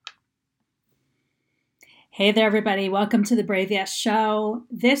Hey there, everybody. Welcome to the Brave Yes Show.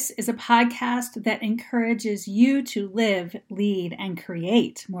 This is a podcast that encourages you to live, lead, and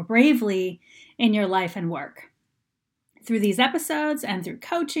create more bravely in your life and work. Through these episodes and through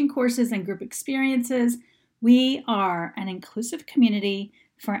coaching courses and group experiences, we are an inclusive community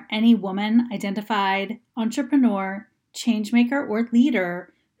for any woman, identified entrepreneur, changemaker, or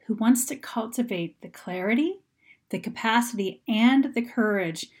leader who wants to cultivate the clarity, the capacity, and the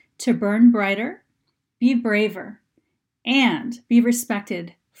courage to burn brighter, be braver, and be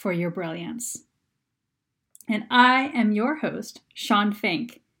respected for your brilliance. And I am your host, Sean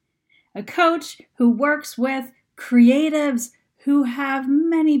Fink, a coach who works with creatives who have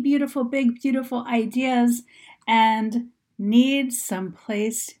many beautiful, big, beautiful ideas and need some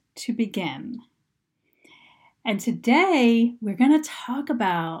place to begin. And today we're going to talk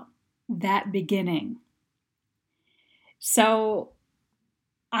about that beginning. So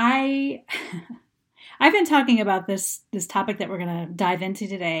I've been talking about this topic that we're going to dive into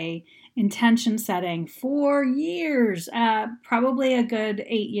today, intention setting, for years, probably a good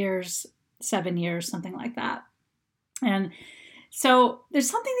 8 years, 7 years, something like that. And so there's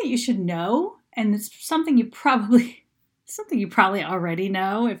something that you should know, and it's something you probably already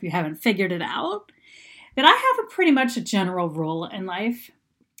know if you haven't figured it out, that I have pretty much a general rule in life.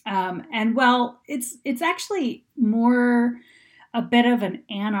 It's actually more a bit of an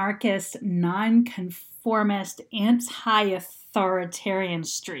anarchist, nonconformist, anti-authoritarian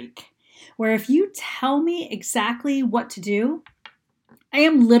streak, where if you tell me exactly what to do, I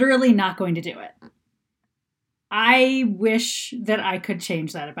am literally not going to do it. I wish that I could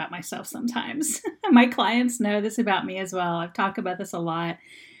change that about myself sometimes. My clients know this about me as well. I've talked about this a lot.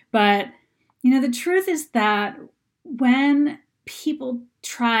 But, the truth is that when people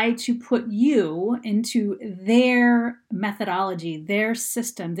try to put you into their methodology, their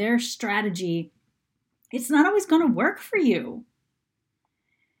system, their strategy, it's not always going to work for you.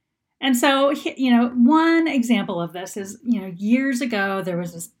 And so, one example of this is, years ago, there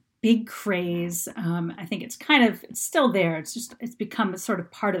was this big craze. I think it's still there. It's become a sort of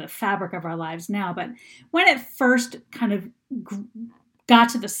part of the fabric of our lives now. But when it first kind of got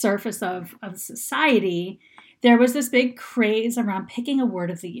to the surface of society, there was this big craze around picking a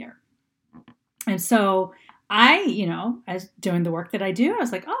word of the year. And so I, as doing the work that I do, I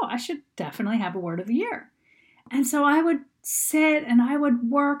was like, oh, I should definitely have a word of the year. And so I would sit and I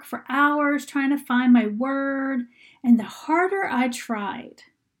would work for hours trying to find my word. And the harder I tried,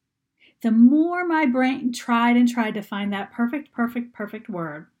 the more my brain tried to find that perfect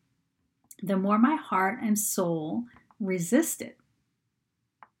word, the more my heart and soul resisted.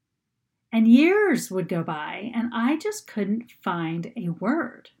 And years would go by, and I just couldn't find a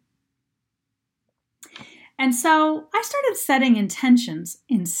word. And so I started setting intentions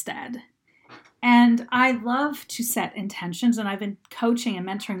instead. And I love to set intentions, and I've been coaching and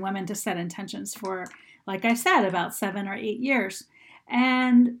mentoring women to set intentions for, like I said, about 7 or 8 years.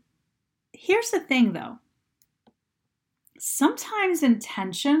 And here's the thing, though. Sometimes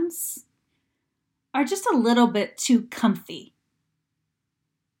intentions are just a little bit too comfy.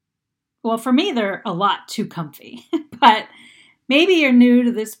 Well, for me, they're a lot too comfy, but maybe you're new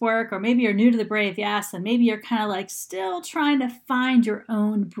to this work, or maybe you're new to the Brave Yes, and maybe you're kind of like still trying to find your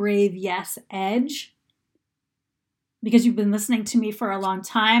own Brave Yes edge because you've been listening to me for a long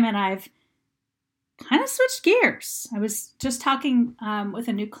time, and I've kind of switched gears. I was just talking with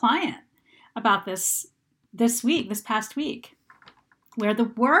a new client about this past week, where the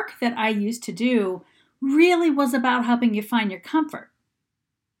work that I used to do really was about helping you find your comfort.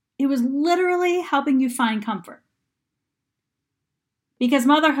 It was literally helping you find comfort. Because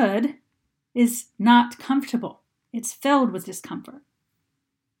motherhood is not comfortable. It's filled with discomfort.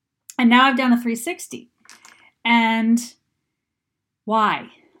 And now I've done a 360. And why?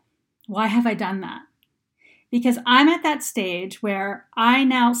 Why have I done that? Because I'm at that stage where I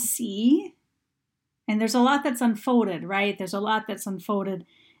now see, and there's a lot that's unfolded, right? There's a lot that's unfolded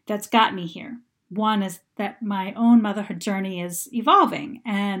that's got me here. One is that my own motherhood journey is evolving,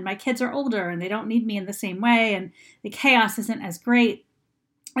 and my kids are older and they don't need me in the same way, and the chaos isn't as great.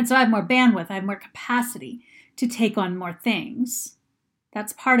 And so I have more bandwidth, I have more capacity to take on more things.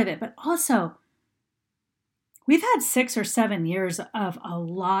 That's part of it. But also, we've had 6 or 7 years of a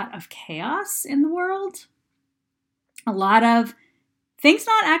lot of chaos in the world. A lot of things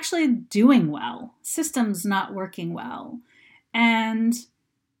not actually doing well, systems not working well. And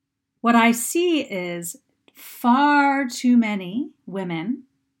what I see is far too many women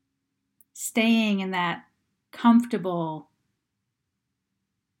staying in that comfortable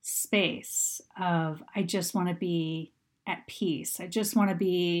space of, I just want to be at peace. I just want to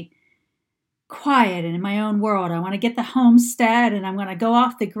be quiet and in my own world. I want to get the homestead and I'm going to go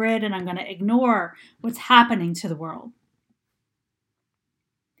off the grid and I'm going to ignore what's happening to the world.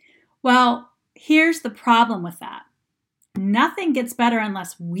 Well, here's the problem with that. Nothing gets better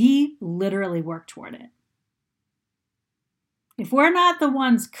unless we literally work toward it. If we're not the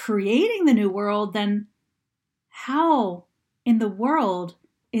ones creating the new world, then how in the world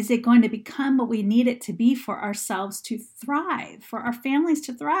is it going to become what we need it to be for ourselves to thrive, for our families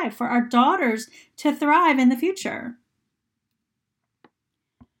to thrive, for our daughters to thrive in the future?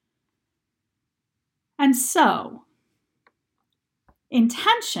 And so,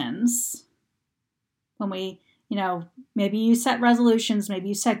 intentions, when we, maybe you set resolutions, maybe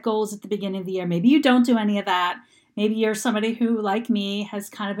you set goals at the beginning of the year, maybe you don't do any of that. Maybe you're somebody who, like me, has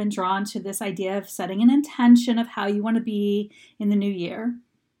kind of been drawn to this idea of setting an intention of how you want to be in the new year.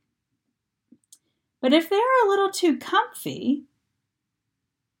 But if they're a little too comfy,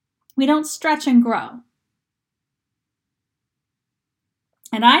 we don't stretch and grow.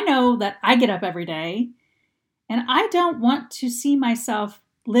 And I know that I get up every day and I don't want to see myself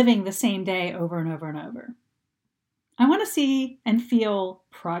living the same day over and over and over. I want to see and feel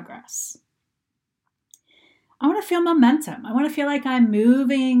progress. I want to feel momentum. I want to feel like I'm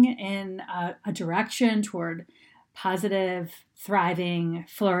moving in a direction toward positive, thriving,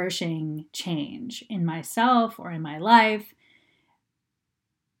 flourishing change in myself or in my life.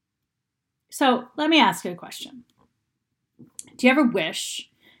 So let me ask you a question. Do you ever wish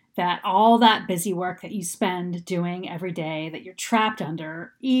that all that busy work that you spend doing every day, that you're trapped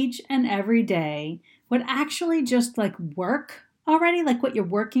under each and every day, would actually just work already? Like what you're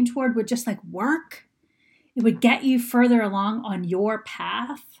working toward would just work? It would get you further along on your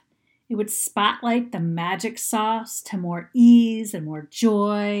path. It would spotlight the magic sauce to more ease and more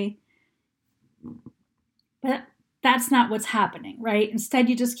joy. But that's not what's happening, right? Instead,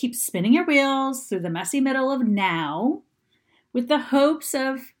 you just keep spinning your wheels through the messy middle of now with the hopes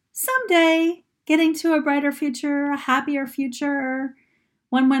of someday getting to a brighter future, a happier future,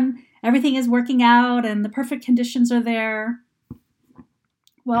 one when everything is working out and the perfect conditions are there.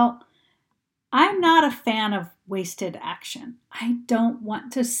 Well, I'm not a fan of wasted action. I don't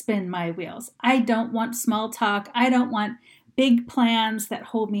want to spin my wheels. I don't want small talk. I don't want big plans that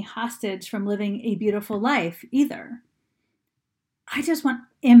hold me hostage from living a beautiful life either. I just want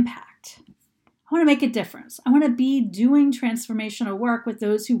impact. I want to make a difference. I want to be doing transformational work with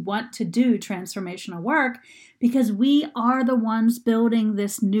those who want to do transformational work because we are the ones building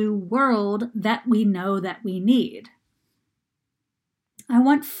this new world that we know that we need. I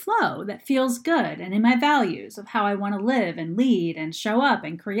want flow that feels good and in my values of how I want to live and lead and show up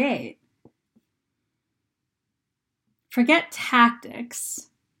and create. Forget tactics.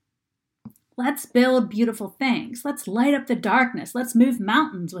 Let's build beautiful things. Let's light up the darkness. Let's move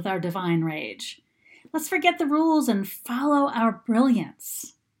mountains with our divine rage. Let's forget the rules and follow our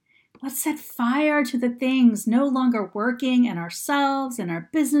brilliance. Let's set fire to the things no longer working in ourselves, in our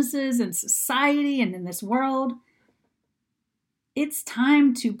businesses, in society, and in this world. It's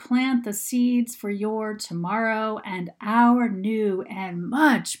time to plant the seeds for your tomorrow and our new and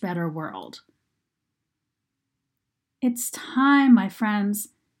much better world. It's time, my friends,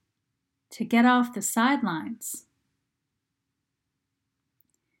 to get off the sidelines.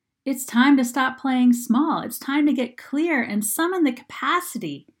 It's time to stop playing small. It's time to get clear and summon the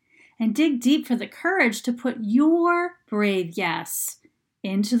capacity and dig deep for the courage to put your brave yes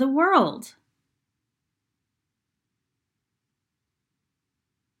into the world.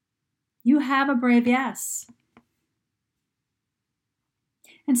 You have a brave yes.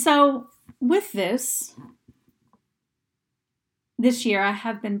 And so with this year I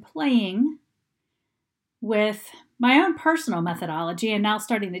have been playing with my own personal methodology and now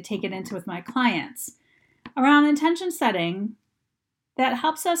starting to take it into with my clients around intention setting that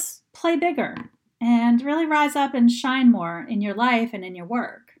helps us play bigger and really rise up and shine more in your life and in your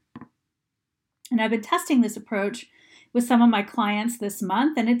work. And I've been testing this approach with some of my clients this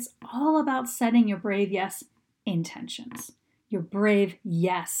month, and it's all about setting your brave yes intentions, your brave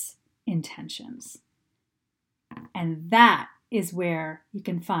yes intentions. And that is where you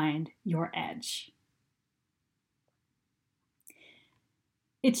can find your edge.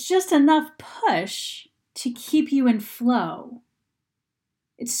 It's just enough push to keep you in flow.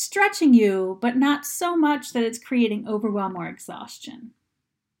 It's stretching you, but not so much that it's creating overwhelm or exhaustion.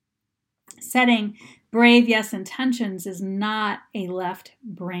 Setting brave yes intentions is not a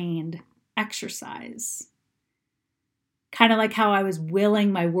left-brained exercise. Kind of like how I was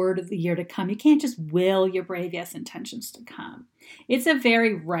willing my word of the year to come. You can't just will your brave yes intentions to come. It's a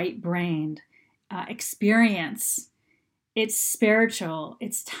very right-brained experience It's spiritual.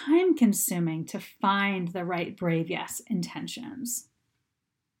 It's time consuming to find the right brave yes intentions.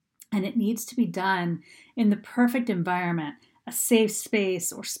 And it needs to be done in the perfect environment, a safe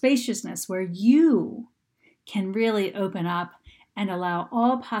space or spaciousness where you can really open up and allow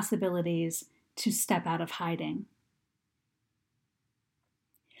all possibilities to step out of hiding.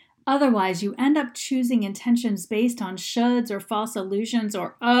 Otherwise, you end up choosing intentions based on shoulds or false illusions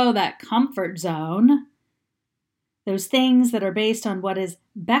or, that comfort zone. Those things that are based on what is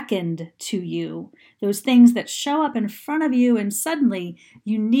beckoned to you. Those things that show up in front of you and suddenly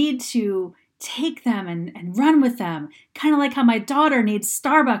you need to take them and run with them. Kind of like how my daughter needs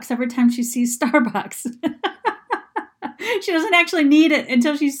Starbucks every time she sees Starbucks. She doesn't actually need it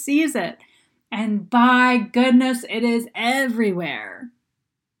until she sees it. And by goodness, it is everywhere.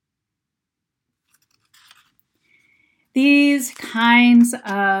 These kinds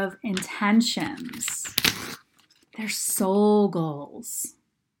of intentions, they're soul goals.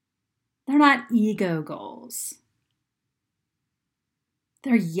 They're not ego goals.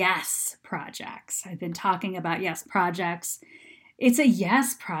 They're yes projects. I've been talking about yes projects. It's a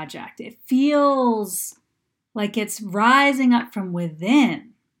yes project. It feels like it's rising up from within.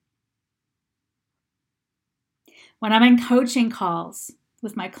 When I'm in coaching calls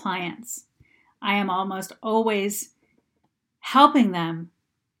with my clients, I am almost always helping them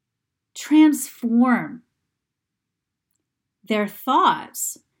transform their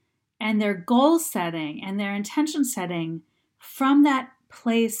thoughts and their goal setting and their intention setting from that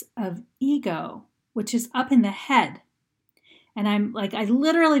place of ego, which is up in the head. And I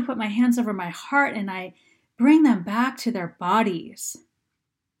literally put my hands over my heart and I bring them back to their bodies,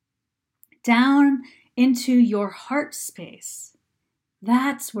 down into your heart space.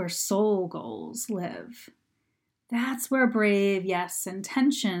 That's where soul goals live. That's where brave yes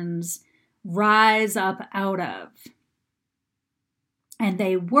intentions rise up out of. And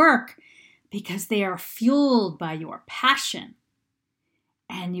they work because they are fueled by your passion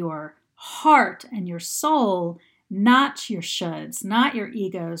and your heart and your soul, not your shoulds, not your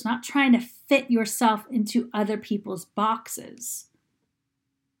egos, not trying to fit yourself into other people's boxes.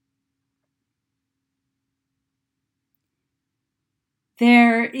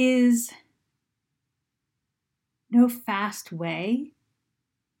 There is no fast way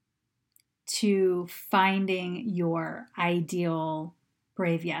to finding your ideal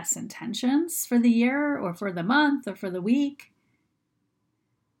brave yes intentions for the year or for the month or for the week.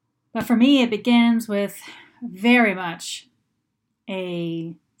 But for me, it begins with very much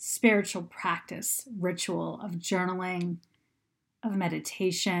a spiritual practice ritual of journaling, of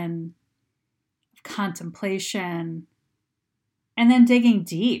meditation, of contemplation, and then digging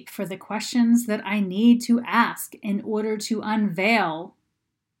deep for the questions that I need to ask in order to unveil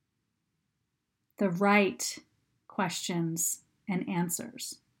the right questions and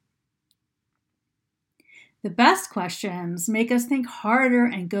answers. The best questions make us think harder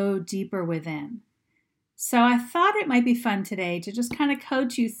and go deeper within. So I thought it might be fun today to just kind of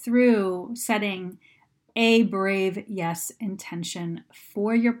coach you through setting a brave yes intention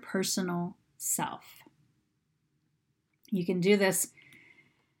for your personal self. You can do this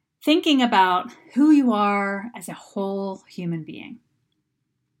thinking about who you are as a whole human being.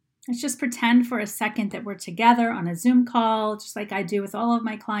 Let's just pretend for a second that we're together on a Zoom call, just like I do with all of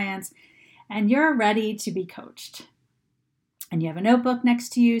my clients, and you're ready to be coached. And you have a notebook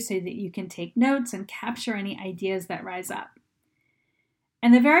next to you so that you can take notes and capture any ideas that rise up.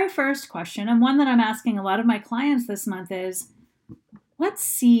 And the very first question, and one that I'm asking a lot of my clients this month, is, what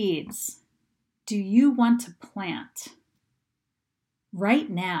seeds do you want to plant right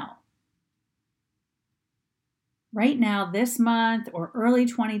now? Right now, this month or early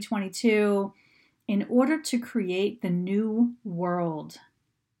 2022, in order to create the new world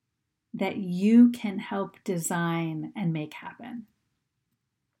that you can help design and make happen.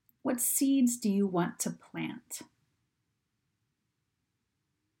 What seeds do you want to plant?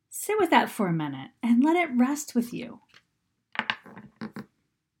 Sit with that for a minute and let it rest with you.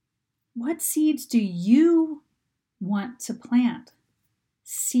 What seeds do you want to plant?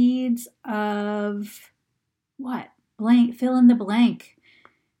 Seeds of what? Blank, fill in the blank.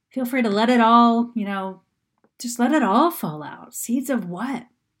 Feel free to let it all, just let it all fall out. Seeds of what?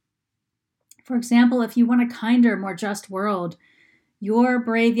 For example, if you want a kinder, more just world, your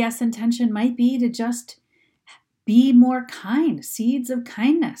brave yes intention might be to just be more kind. Seeds of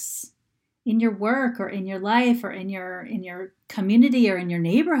kindness in your work or in your life or in your community or in your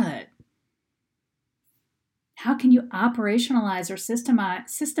neighborhood. How can you operationalize or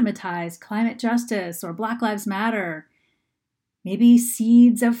systematize climate justice or Black Lives Matter? Maybe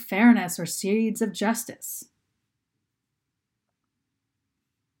seeds of fairness or seeds of justice.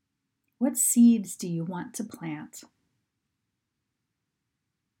 What seeds do you want to plant?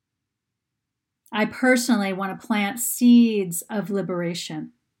 I personally want to plant seeds of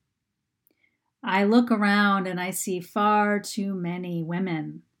liberation. I look around and I see far too many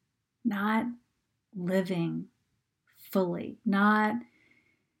women not living fully, not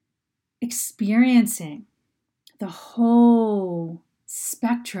experiencing the whole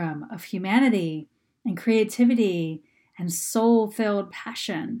spectrum of humanity and creativity and soul-filled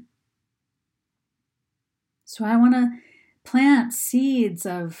passion. So I want to plant seeds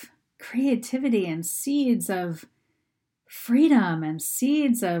of creativity and seeds of freedom and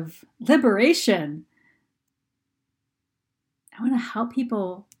seeds of liberation. I want to help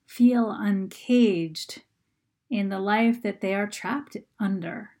people feel uncaged in the life that they are trapped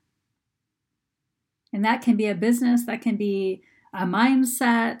under. And that can be a business, that can be a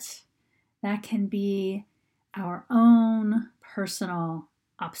mindset, that can be our own personal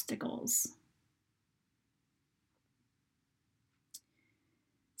obstacles.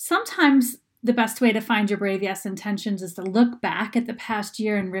 Sometimes the best way to find your brave yes intentions is to look back at the past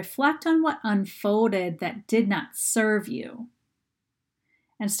year and reflect on what unfolded that did not serve you,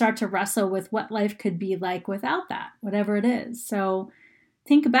 and start to wrestle with what life could be like without that, whatever it is. So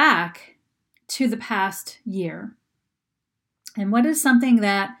think back to the past year. And what is something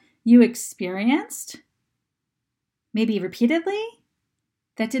that you experienced, maybe repeatedly,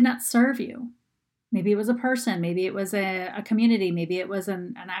 that did not serve you? Maybe it was a person, maybe it was a community, maybe it was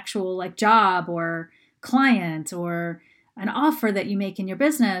an actual job or client or an offer that you make in your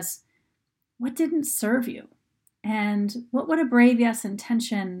business. What didn't serve you? And what would a brave yes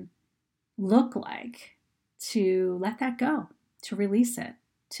intention look like to let that go, to release it,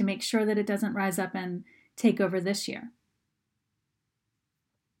 to make sure that it doesn't rise up and take over this year?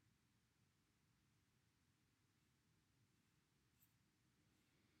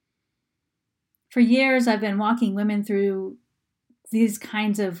 For years, I've been walking women through these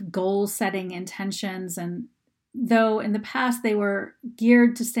kinds of goal-setting intentions, and though in the past they were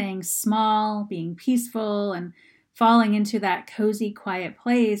geared to staying small, being peaceful, and falling into that cozy, quiet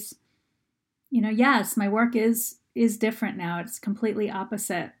place, yes, my work is different now. It's completely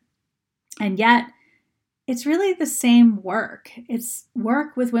opposite. And yet, it's really the same work. It's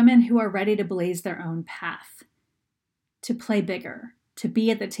work with women who are ready to blaze their own path, to play bigger, to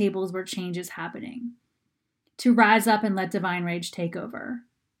be at the tables where change is happening, to rise up and let divine rage take over.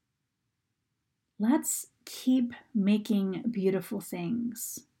 Let's keep making beautiful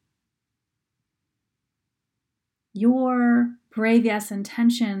things. Your brave yes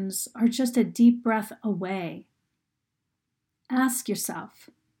intentions are just a deep breath away. Ask yourself,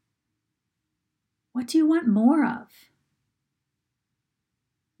 what do you want more of?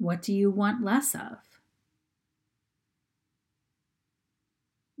 What do you want less of?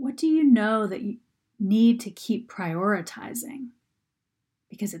 What do you know that you need to keep prioritizing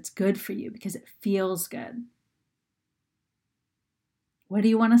because it's good for you, because it feels good? What do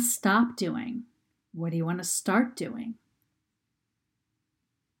you want to stop doing? What do you want to start doing?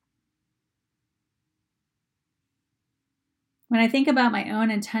 When I think about my own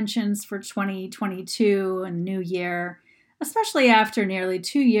intentions for 2022 and New Year, especially after nearly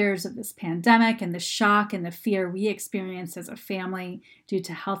 2 years of this pandemic and the shock and the fear we experienced as a family due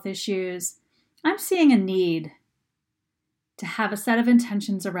to health issues, I'm seeing a need to have a set of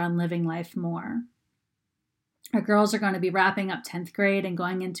intentions around living life more. Our girls are going to be wrapping up 10th grade and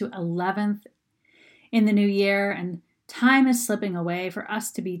going into 11th in the new year, and time is slipping away for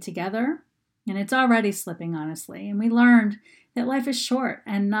us to be together, and it's already slipping, honestly. And we learned that life is short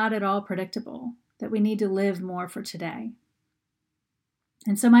and not at all predictable, that we need to live more for today.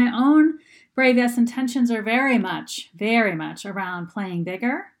 And so my own brave yes intentions are very much around playing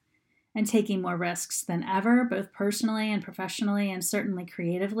bigger and taking more risks than ever, both personally and professionally, and certainly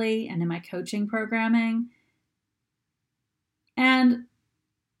creatively and in my coaching programming. And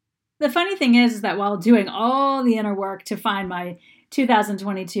the funny thing is that while doing all the inner work to find my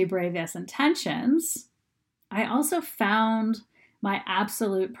 2022 brave yes intentions, I also found my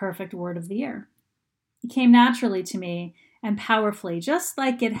absolute perfect word of the year. It came naturally to me and powerfully, just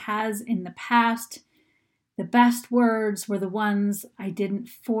like it has in the past. The best words were the ones I didn't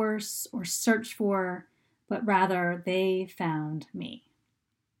force or search for, but rather they found me.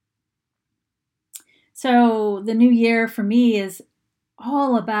 So the new year for me is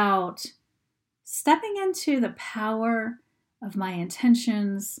all about stepping into the power of my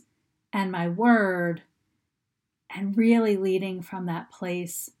intentions and my word, and really leading from that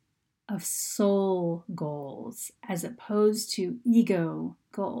place of soul goals as opposed to ego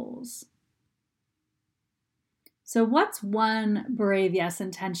goals. So what's one brave yes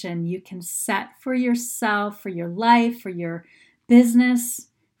intention you can set for yourself, for your life, for your business,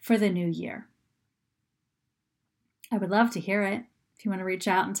 for the new year? I would love to hear it. If you want to reach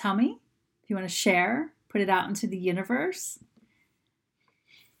out and tell me, if you want to share, put it out into the universe.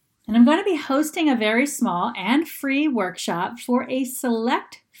 And I'm going to be hosting a very small and free workshop for a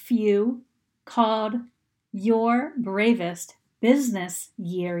select few called Your Bravest Business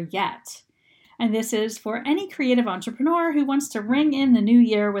Year Yet. And this is for any creative entrepreneur who wants to ring in the new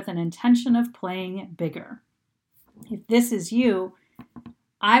year with an intention of playing bigger. If this is you,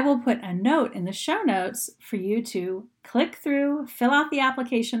 I will put a note in the show notes for you to click through, fill out the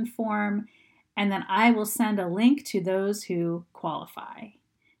application form, and then I will send a link to those who qualify.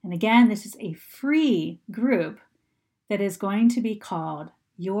 And again, this is a free group that is going to be called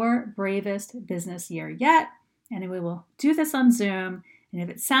Your Bravest Business Year Yet. And we will do this on Zoom. And if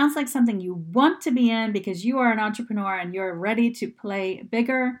it sounds like something you want to be in because you are an entrepreneur and you're ready to play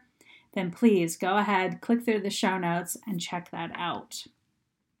bigger, then please go ahead, click through the show notes and check that out.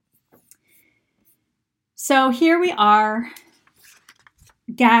 So here we are,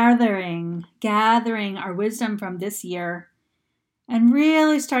 gathering our wisdom from this year and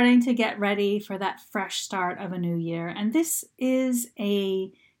really starting to get ready for that fresh start of a new year. And this is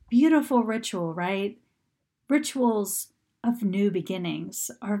a beautiful ritual, right? Rituals of new beginnings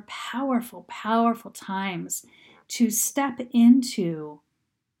are powerful, powerful times to step into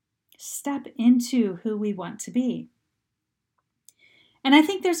who we want to be. And I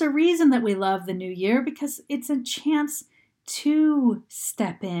think there's a reason that we love the new year, because it's a chance to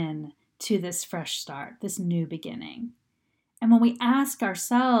step in to this fresh start, this new beginning. And when we ask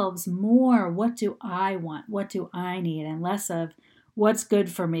ourselves more, what do I want? What do I need? And less of what's good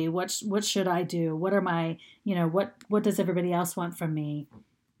for me? What should I do? What are my, what does everybody else want from me?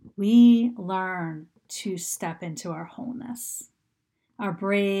 We learn to step into our wholeness, our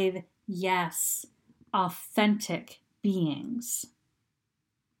brave, yes, authentic beings.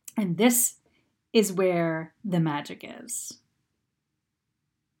 And this is where the magic is.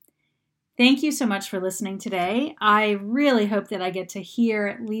 Thank you so much for listening today. I really hope that I get to hear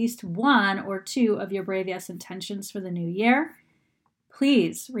at least one or two of your brave yes intentions for the new year.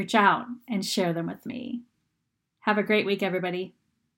 Please reach out and share them with me. Have a great week, everybody.